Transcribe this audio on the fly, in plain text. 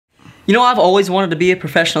You know, I've always wanted to be a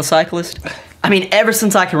professional cyclist. I mean, ever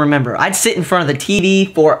since I can remember. I'd sit in front of the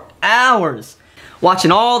TV for hours,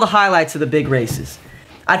 watching all the highlights of the big races.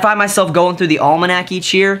 I'd find myself going through the almanac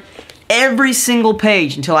each year, every single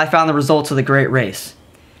page, until I found the results of the great race.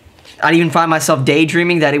 I'd even find myself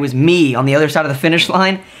daydreaming that it was me on the other side of the finish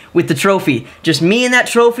line with the trophy. Just me and that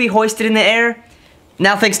trophy hoisted in the air.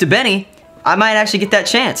 Now, thanks to Benny, I might actually get that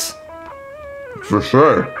chance. For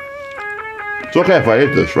sure. It's okay if I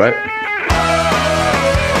eat this, right?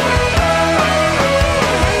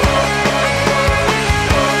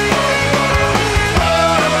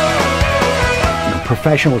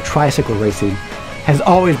 Professional tricycle racing has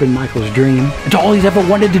always been Michael's dream. It's all he's ever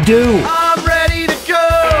wanted to do. I'm ready to go.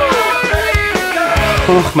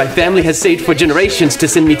 Oh, my family has saved for generations to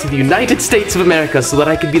send me to the United States of America so that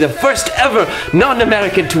I could be the first ever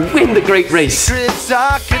non-American to win the great race.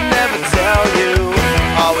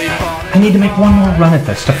 I need to make one more run at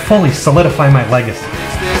this to fully solidify my legacy.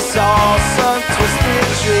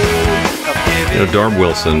 You know, Darb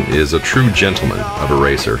Wilson is a true gentleman of a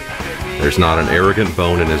racer. There's not an arrogant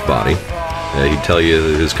bone in his body. He'd tell you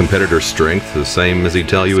his competitor's strength the same as he'd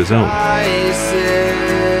tell you his own.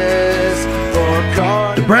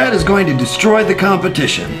 The Brad is going to destroy the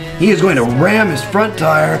competition. He is going to ram his front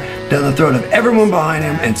tire down the throat of everyone behind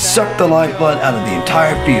him and suck the lifeblood out of the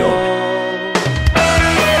entire field.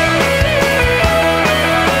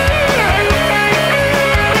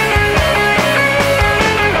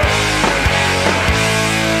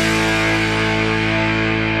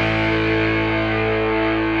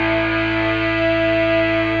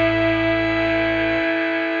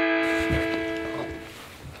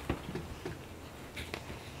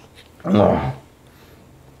 Oh.